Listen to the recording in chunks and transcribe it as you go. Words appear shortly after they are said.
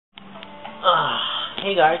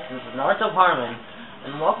Hey guys, this is Naruto Harmon,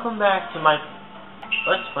 and welcome back to my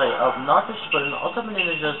Let's Play of Naruto Shippuden Ultimate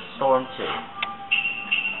Ninja Storm 2.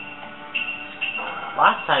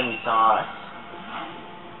 Last time you saw us,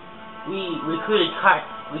 we recruited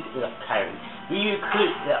Kyrie.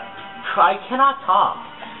 I cannot talk.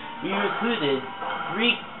 We recruited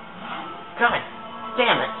God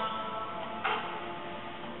damn it.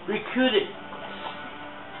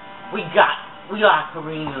 We got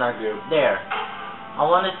Kareem in our group. There. I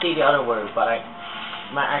want to say the other word, but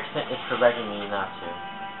my accent is preventing me not to.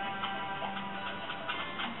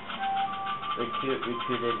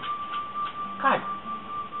 Recruited. God.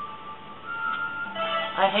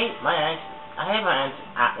 I hate my accent.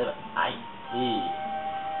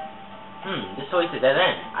 This always a dead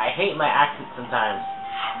end. I hate my accent sometimes.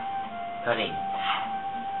 Cutting.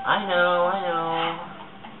 I know.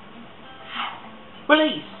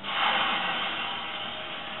 Release!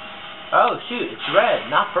 Oh shoot, it's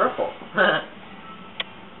red, not purple.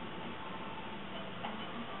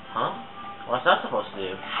 Huh? What's that supposed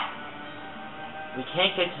to do? We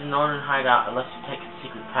can't get to the northern hideout unless we take a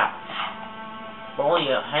secret path. But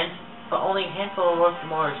only a handful of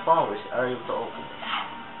Orochimaru's followers are able to open it.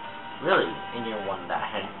 Really? And you're one of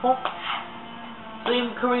that handful? So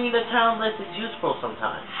even careening the town list is useful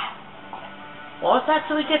sometimes. Well, what's that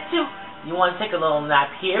till we get to? You want to take a little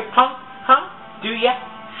nap here, punk? Huh? Do ya?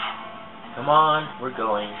 Come on, we're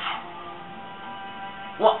going.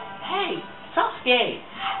 Well, hey, Sasuke!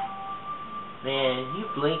 Man, you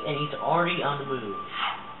blink and he's already on the move.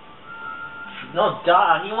 No,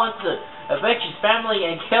 duh, he wants to avenge his family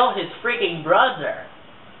and kill his freaking brother.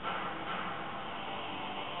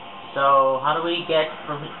 So, how do we get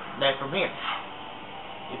from here?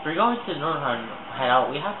 If we're going to the northern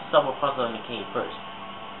hideout, we have to solve a puzzle in the cave first.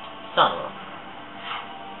 Son of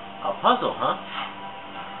a puzzle, huh?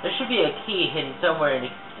 There should be a key hidden somewhere in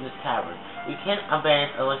this cavern. We can't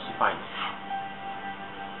advance unless you find it.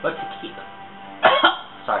 But the key...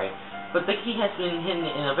 But the key has been hidden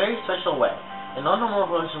in a very special way. And no normal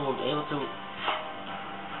person will be able to...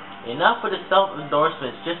 Enough with the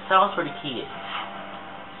self-endorsements. Just tell us where the key is.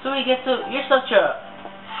 So we get to... You're such a...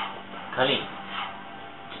 Kareem.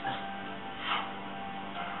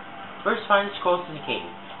 First find the scrolls in the cave.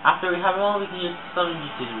 After we have it all, we can use some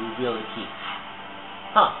to reveal the key.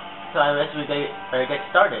 Huh. So I guess we better get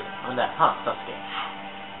started on that, huh, Sasuke?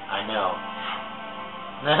 I know.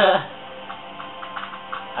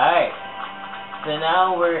 Alright. So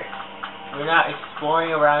now we're not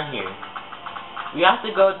exploring around here. We have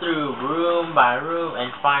to go through room by room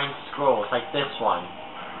and find scrolls like this one.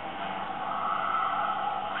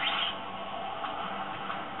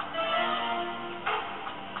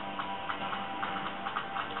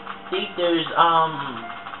 See, there's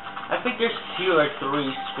I think there's 2 or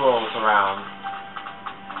 3 scrolls around.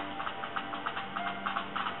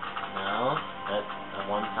 No, that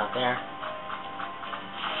one's not there.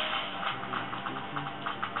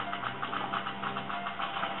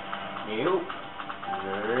 Nope.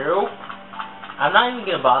 I'm not even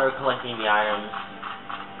gonna bother collecting the items.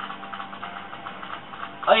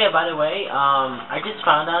 Oh yeah, by the way, I just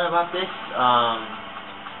found out about this.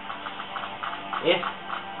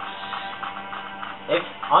 If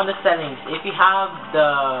on the settings, if you have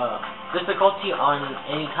the difficulty on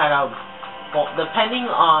any kind of, well, depending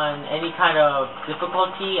on any kind of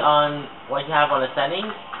difficulty on what you have on the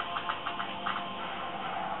settings,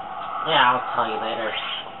 yeah, I'll tell you later.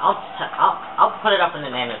 I'll put it up in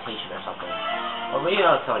an annotation or something, or maybe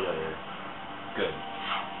I'll tell you later. Good.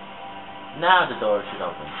 Now the door should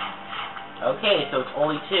open. Okay, so it's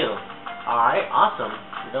only 2. Alright, awesome.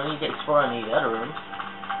 We don't need to explore any of the other rooms.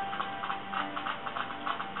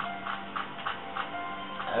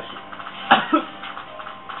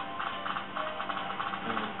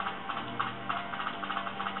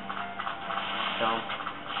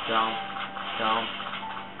 Jump.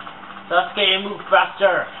 Sasuke, move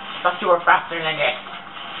faster! Thought you were faster than this.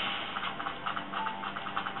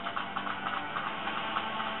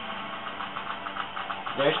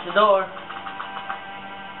 There's the door.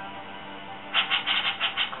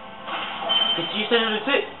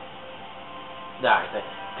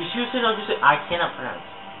 I cannot pronounce.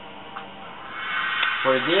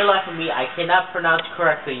 For the dear life of me, I cannot pronounce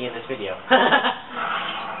correctly in this video.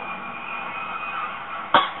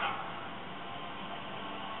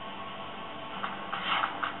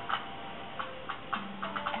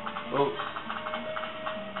 Oops.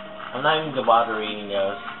 I'm not even gonna bother reading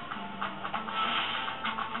those.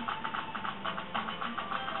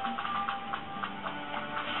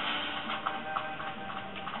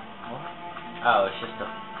 Oh, it's just a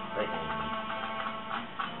freaking...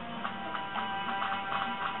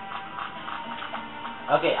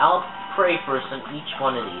 Okay, I'll pray first on each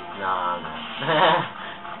one of these. Nah, no.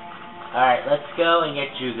 Alright, let's go and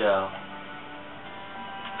get Jugo.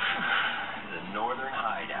 The northern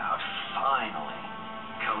hideout, finally.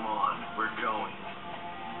 Come on, we're going.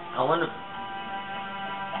 I wonder...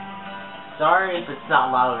 Sorry if it's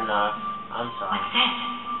not loud enough. I'm sorry. What's this?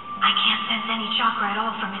 I can't sense any chakra at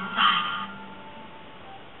all from inside.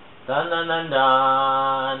 Dun dun dun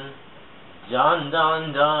dun. Dun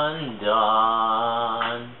dun dun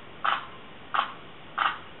dun.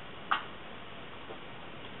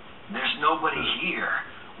 There's nobody here.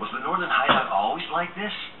 Was the northern hideout always like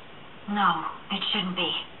this? No, it shouldn't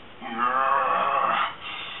be.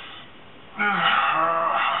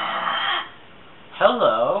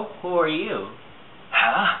 Hello, who are you?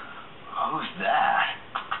 Huh? Who's that?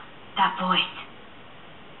 That voice.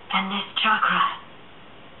 And this chakra.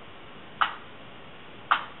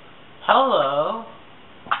 Hello.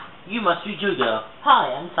 You must be Jugo.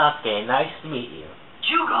 Hi, I'm Sasuke. Nice to meet you.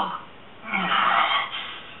 Jugo!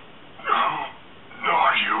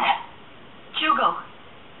 Are you? Jugo,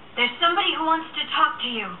 there's somebody who wants to talk to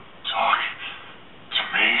you. Talk to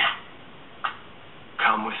me?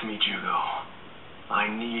 Come with me, Jugo. I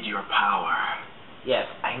need your power. Yes,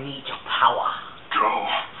 I need your power. Go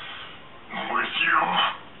with you.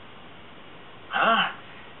 Huh?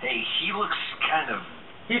 Hey, he looks kind of...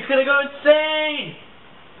 He's gonna go insane!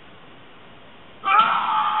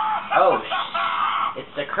 Oh,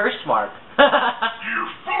 it's the curse mark. You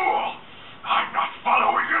fool! I'm not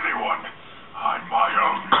following anyone. I'm my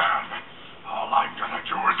own man. All I'm gonna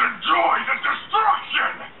do is enjoy the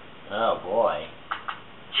destruction! Oh, boy.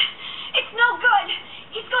 It's no good.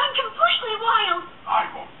 He's gone completely wild. I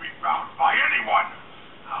won't be bound by anyone.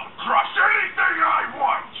 I'll crush anything I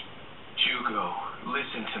want. Jugo,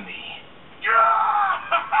 listen to me.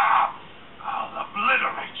 I'll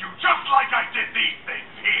obliterate you just like I did these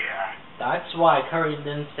things here. That's why Curry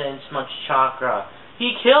didn't sense much chakra.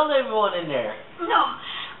 He killed everyone in there. No,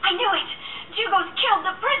 I knew it. Jugo's killed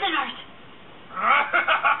the prisoners.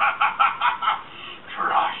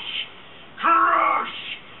 Crush!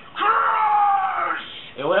 Crush! Crush!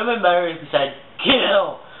 It would have been better if he said,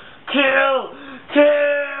 kill! Kill!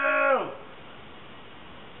 Kill!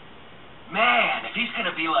 Man, if he's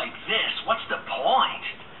gonna be like this, what's the point?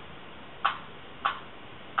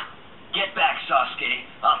 Get back, Sasuke.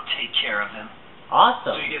 I'll take care of him.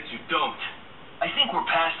 Awesome. Suigetsu, don't. I think we're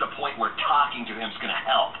past the point where talking to him's gonna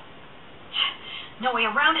help. No way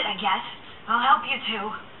around it, I guess. I'll help you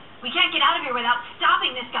too. We can't get out of here without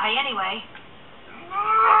stopping this guy anyway.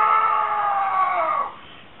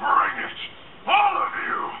 Bring it! All of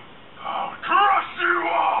you! I'll crush you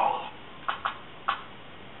all!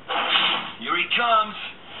 Here he comes!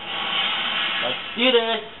 Let's do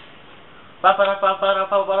this!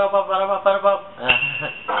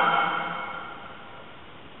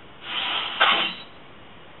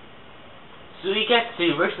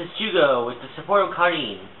 Suigetsu versus Jugo with the support of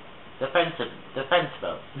Karin. Defense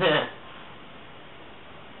mode.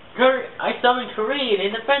 I summoned Karin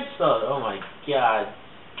in defense mode. Oh my god.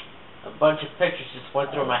 A bunch of pictures just went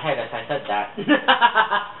through my head as I said that.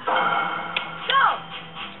 Go!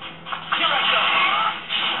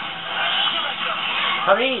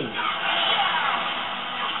 Karin!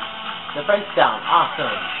 Defense down.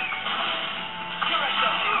 Awesome.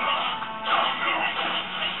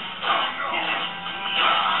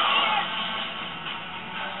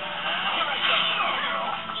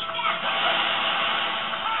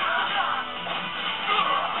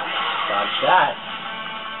 Dodge that.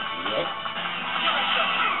 Yes.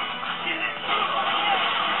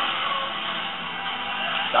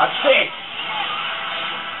 Dodge this.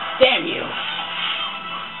 Damn you.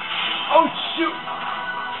 Oh shoot.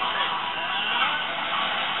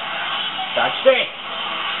 Dodge this.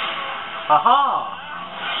 Haha.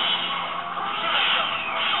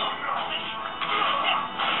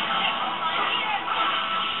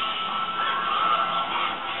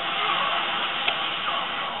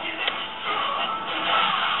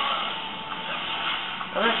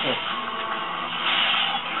 Okay.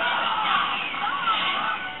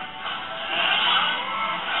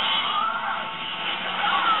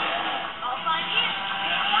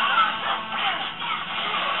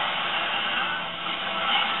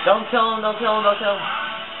 Don't kill him, don't kill him, don't kill him.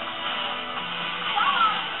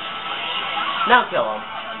 Now kill him.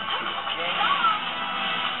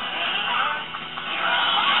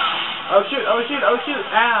 Oh shoot, oh shoot, oh shoot,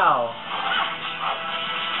 ow.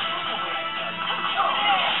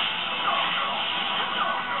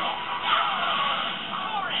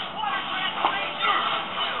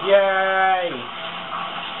 Yay!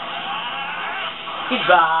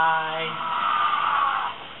 Goodbye.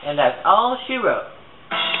 And that's all she wrote.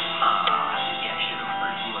 I think I should have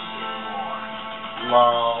heard you a bit more.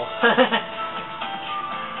 Lol.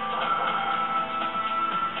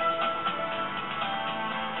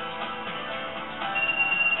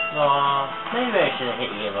 Aw, maybe I should have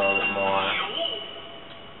hit you a little bit more.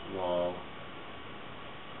 Lol.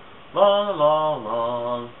 Lol, lol,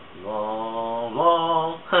 lol. Lol,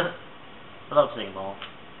 lol. I love saying lol.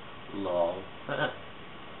 Lol.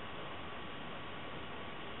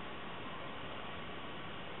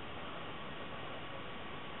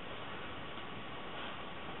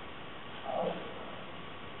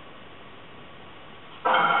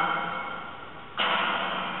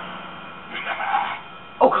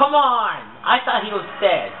 Oh, come on! I thought he was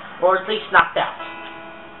dead, or at least knocked out.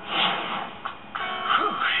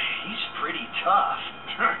 Whew, he's pretty tough.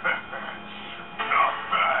 Not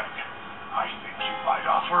bad. I think you might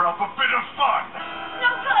offer up a bit of fun.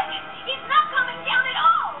 No good. He's not coming down at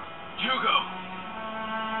all. Jugo!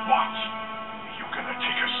 What? Are you gonna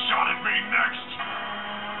take a shot at me next?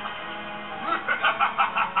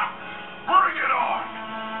 Bring it on!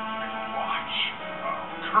 And watch. I'll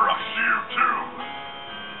crush you too.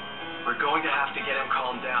 We're going to have to get him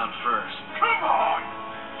calmed down first. Come on!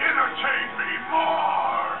 Entertain me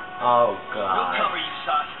more! Oh, We'll God. cover you,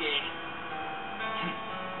 Sasuke.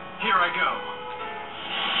 Here I go.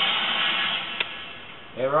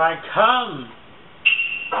 Here I come!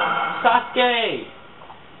 Sasuke!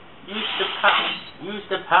 Use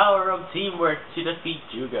the power of teamwork to defeat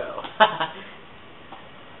Jugo.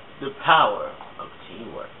 The power of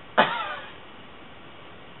teamwork.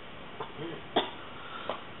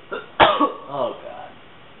 Oh, God.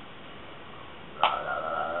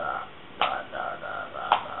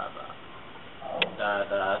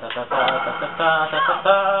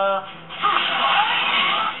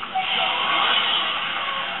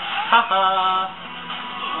 Haha.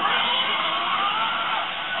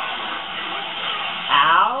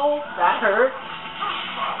 Ow, that hurt.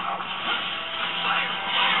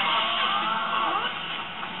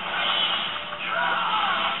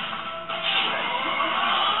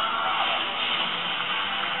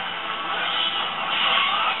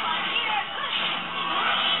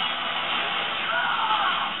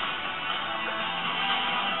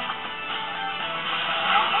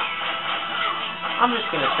 I'm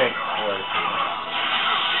just gonna take for it.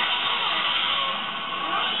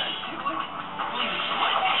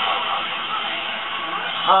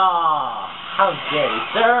 Ah, how dare you,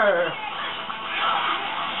 sir!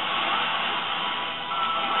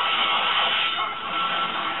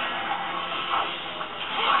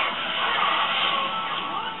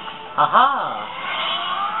 Aha!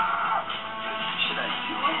 Should I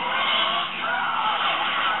do it?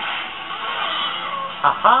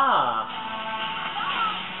 Aha!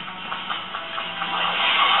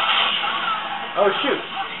 Oh, shoot!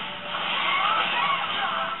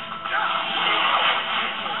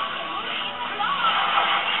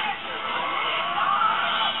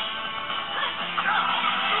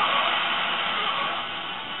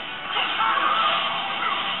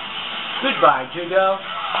 Goodbye, Jugo.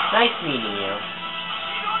 Nice meeting you.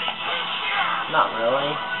 Not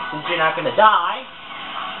really, since you're not gonna die.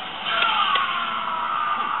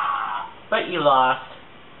 But you lost.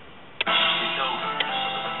 It's over.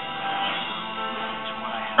 Listen to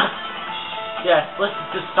what I have to say. Yes, listen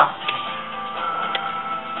to Sasuke.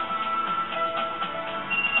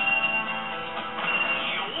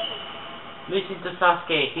 Listen to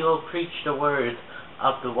Sasuke, he will preach the words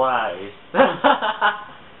of the wise.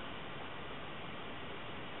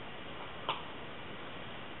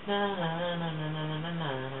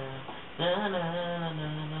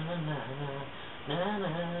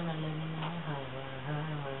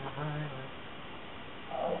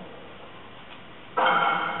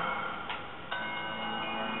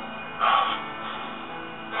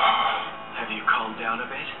 Have you calmed down a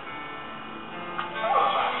bit?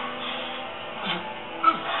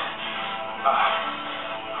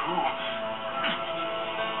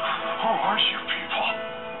 Who are you people?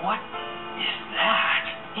 What is that?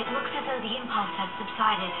 It looks as though the impulse has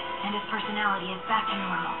subsided, and his personality is back to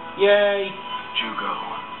normal. Yay! Jugo,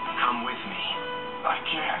 come with me. I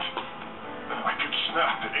can't. I could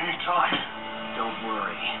snap at any time. Don't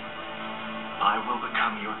worry. I will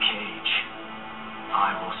become your cage.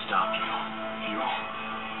 I will stop you. You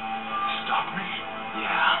stop me?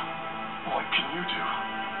 Yeah. What can you do?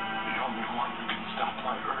 The only one who can stop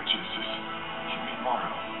my urges is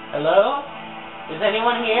Kimimaro. Hello? Is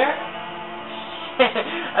anyone here?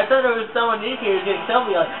 I thought there was someone in here who was gonna tell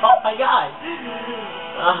me, like, oh my god!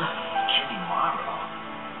 Kimimaro?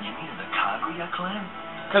 You mean the Kaguya clan?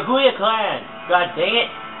 Kaguya clan! God dang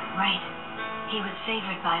it! Right. He was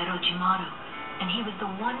favored by Orochimaru, and he was the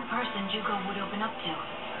one person Jugo would open up to.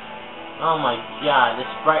 Oh my god, this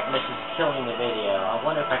brightness is killing the video. I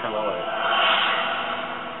wonder if I can lower it.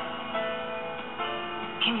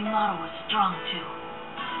 Kimimaro was strong too.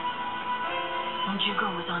 When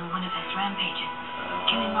Jugo was on one of his rampages,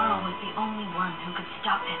 Kimimaro was the only one who could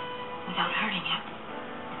stop him without hurting him.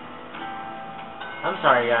 I'm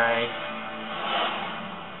sorry, guys.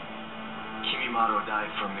 Kimimaro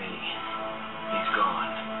died for me. He's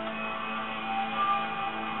gone.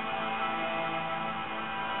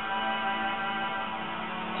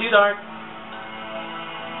 Too dark.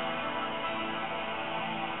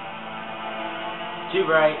 Too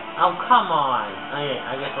bright. Oh, come on. Okay,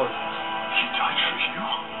 I guess I'll... He died for you?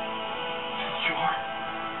 And you're...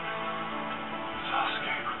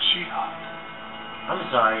 Sasuke Uchiha. I'm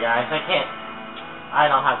sorry, guys. I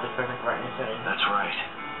don't have the perfect brightness setting. That's right.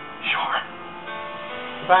 You're...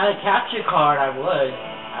 If I had a capture card, I would.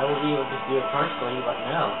 I would be able to do it personally, but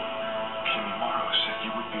no. Kimimaro said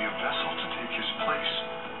you would be a vessel to take his place.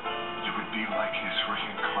 You would be like his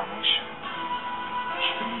reincarnation.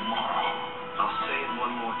 Kimimaro. I'll say it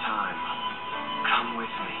one more time. Come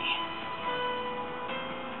with me.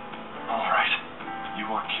 All right. You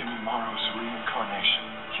are Kimimaro's reincarnation.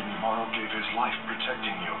 Kimimaro gave his life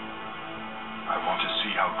protecting you. I want to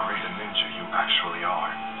see how great a ninja you actually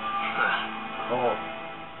are. Cool.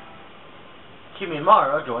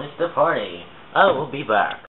 Kimimaro joins the party. I will be back.